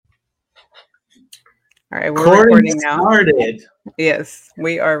All right, we're Recording recording now. started. Yes,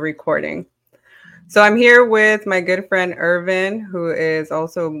 we are recording. So I'm here with my good friend Irvin, who is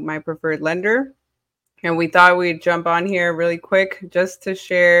also my preferred lender. And we thought we'd jump on here really quick just to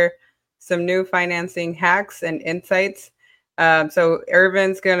share some new financing hacks and insights. So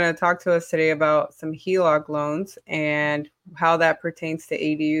Irvin's going to talk to us today about some Heloc loans and how that pertains to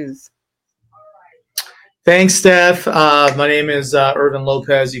ADUs. Thanks, Steph. My name is Irvin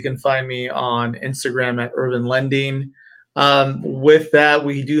Lopez. You can find me on Instagram at Irvin Lending. With that,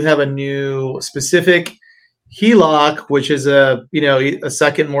 we do have a new specific HELOC, which is a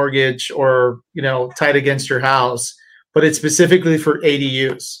second mortgage or tied against your house, but it's specifically for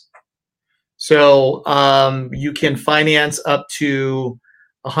ADUs. So you can finance up to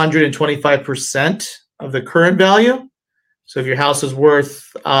 125% of the current value. So if your house is worth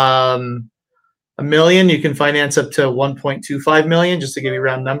 $1 million, you can finance up to 1.25 million, just to give you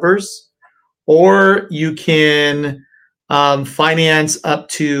round numbers. Or you can finance up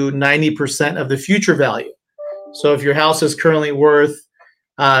to 90% of the future value. So if your house is currently worth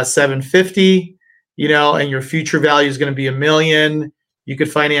 $750, and your future value is going to be $1 million, you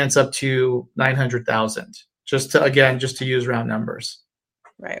could finance up to $900,000. Just to use round numbers.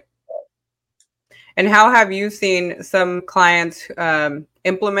 Right. And how have you seen some clients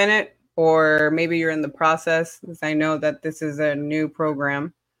implement it? Or maybe you're in the process, because I know that this is a new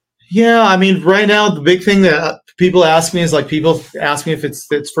program. Yeah, I mean, right now the big thing that people ask me is people ask me if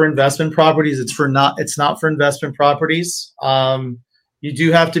it's for investment properties. It's not for investment properties. You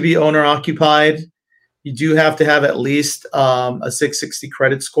do have to be owner occupied. You do have to have at least a 660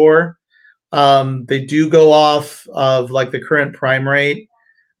 credit score. They do go off of the current prime rate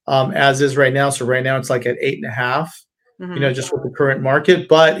as is right now. So right now it's at 8.5. Just with the current market,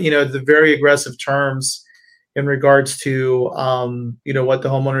 but the very aggressive terms in regards to what the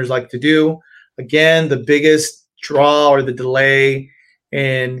homeowners like to do. Again, the biggest draw or the delay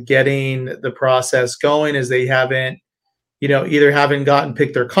in getting the process going is they haven't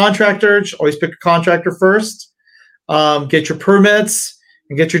picked their contractor. Always pick a contractor first. Get your permits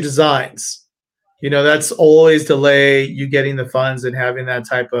and get your designs. That's always delay you getting the funds and having that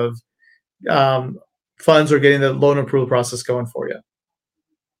type of funds or getting the loan approval process going for you.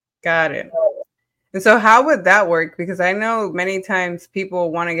 Got it. And so how would that work? Because I know many times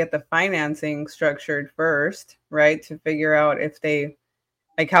people want to get the financing structured first, right? To figure out if they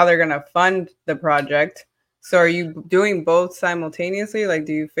how they're going to fund the project. So are you doing both simultaneously?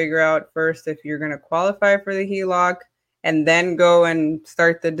 Do you figure out first if you're going to qualify for the HELOC and then go and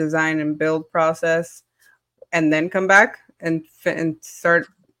start the design and build process and then come back and start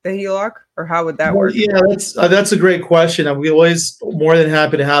the HELOC, or how would that work? Yeah, that's a great question. We always more than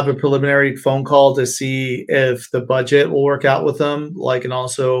happy to have a preliminary phone call to see if the budget will work out with them, and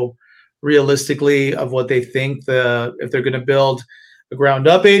also realistically of what they think if they're going to build a ground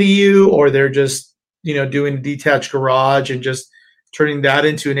up ADU or they're just doing a detached garage and just turning that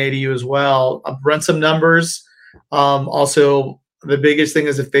into an ADU as well. I've run some numbers. Also, the biggest thing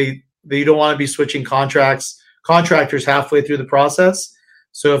is if they don't want to be switching contractors halfway through the process.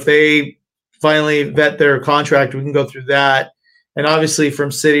 So if they finally vet their contract, we can go through that. And obviously from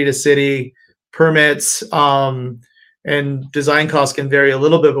city to city, permits and design costs can vary a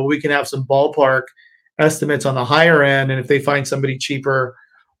little bit, but we can have some ballpark estimates on the higher end. And if they find somebody cheaper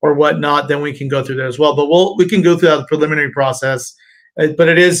or whatnot, then we can go through that as well. But we can go through that preliminary process. But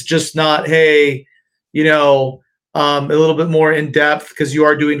it is just not, a little bit more in depth because you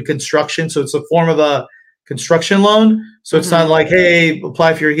are doing construction. So it's a form of a construction loan. So it's not hey,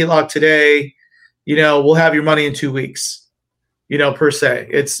 apply for your HELOC today, we'll have your money in 2 weeks, per se.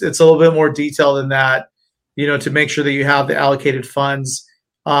 It's a little bit more detailed than that, to make sure that you have the allocated funds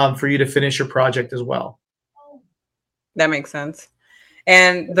for you to finish your project as well. That makes sense.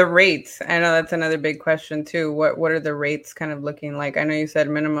 And the rates, I know that's another big question too. What are the rates kind of looking like? I know you said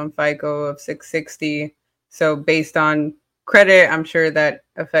minimum FICO of 660. So based on credit, I'm sure that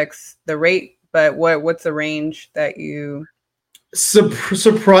affects the rate. But what's the range that you?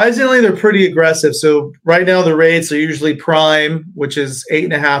 Surprisingly, they're pretty aggressive. So right now the rates are usually prime, which is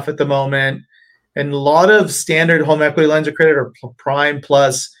 8.5 at the moment, and a lot of standard home equity lines of credit are prime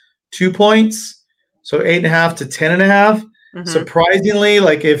plus 2 points, so 8.5 to 10.5. Surprisingly,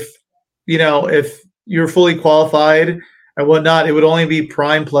 if you're fully qualified and whatnot, it would only be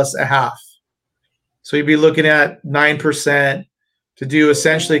prime plus a half. So you'd be looking at 9%. To do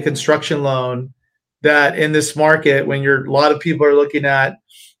essentially a construction loan that in this market, when a lot of people are looking at,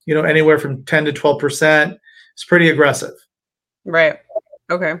 anywhere from 10 to 12%, it's pretty aggressive. Right.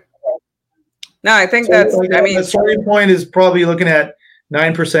 Okay. No, I think the starting point is probably looking at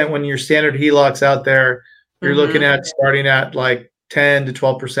 9% when your standard HELOCs out there, you're looking at starting at like 10 to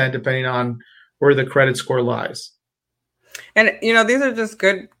 12%, depending on where the credit score lies. And, these are just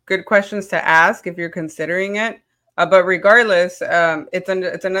good questions to ask if you're considering it. But regardless,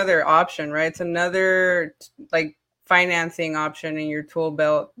 it's another option, right? It's another like financing option in your tool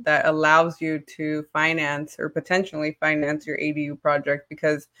belt that allows you to finance or potentially finance your ADU project.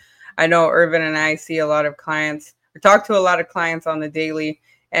 Because I know Irvin and I see a lot of clients, or talk to a lot of clients on the daily,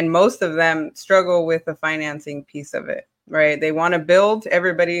 and most of them struggle with the financing piece of it, right? They want to build,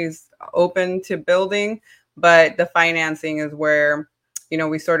 everybody's open to building, but the financing is where,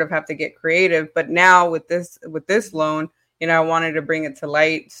 we sort of have to get creative. But now with this loan, I wanted to bring it to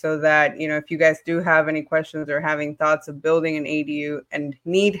light so that, if you guys do have any questions or having thoughts of building an ADU and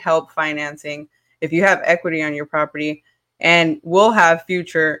need help financing, if you have equity on your property, and will have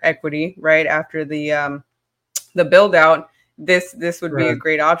future equity right after the build out, this would be a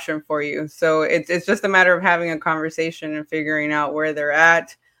great option for you. So it's just a matter of having a conversation and figuring out where they're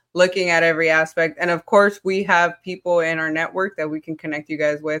at, looking at every aspect. And of course, we have people in our network that we can connect you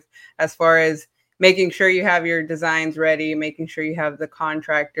guys with, as far as making sure you have your designs ready, making sure you have the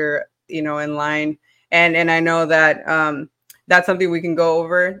contractor, in line. And I know that that's something we can go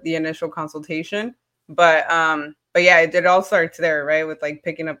over the initial consultation. But yeah, it all starts there, right? With like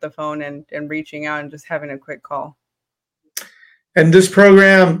picking up the phone and reaching out and just having a quick call. And this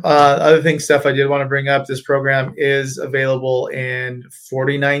program, other thing, Steph, I did want to bring up, this program is available in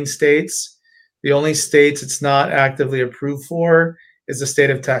 49 states. The only states it's not actively approved for is the state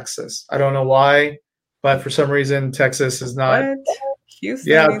of Texas. I don't know why, but for some reason, Texas is not. What?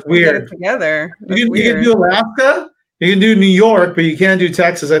 Houston, yeah, it's weird. Together. You can do Alaska, you can do New York, but you can't do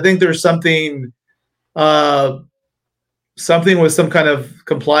Texas. I think there's something with some kind of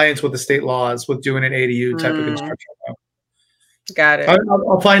compliance with the state laws with doing an ADU type of construction. Got it.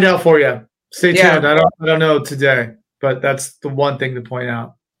 I'll find out for you. Stay tuned. I don't know today, but that's the one thing to point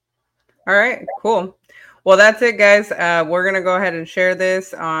out. All right, cool. Well, that's it, guys. We're going to go ahead and share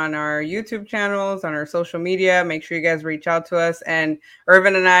this on our YouTube channels, on our social media. Make sure you guys reach out to us. And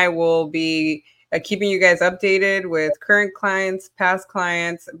Irvin and I will be keeping you guys updated with current clients, past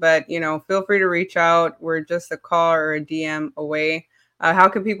clients. But, feel free to reach out. We're just a call or a DM away. How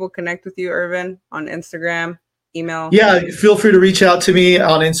can people connect with you, Irvin, on Instagram? Email? Yeah, feel free to reach out to me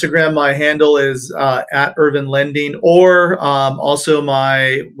on Instagram. My handle is at Irvin Lending, or also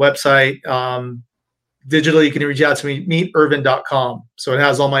my website. Digitally, you can reach out to me, meetirvin.com. So it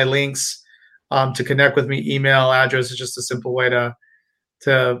has all my links to connect with me. Email address is just a simple way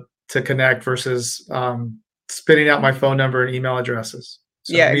to connect versus spitting out my phone number and email addresses.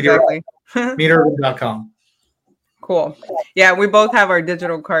 So exactly. meetirvin.com. Cool. Yeah, we both have our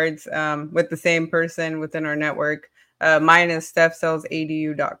digital cards with the same person within our network. Mine is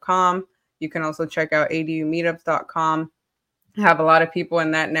stephsellsadu.com. You can also check out adumeetups.com. I have a lot of people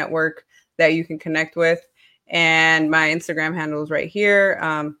in that network that you can connect with. And my Instagram handle is right here.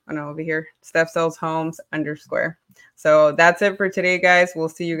 Over here, stephsellshomes_. So that's it for today, guys. We'll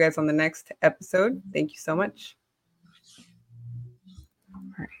see you guys on the next episode. Thank you so much. All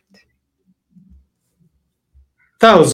right. That was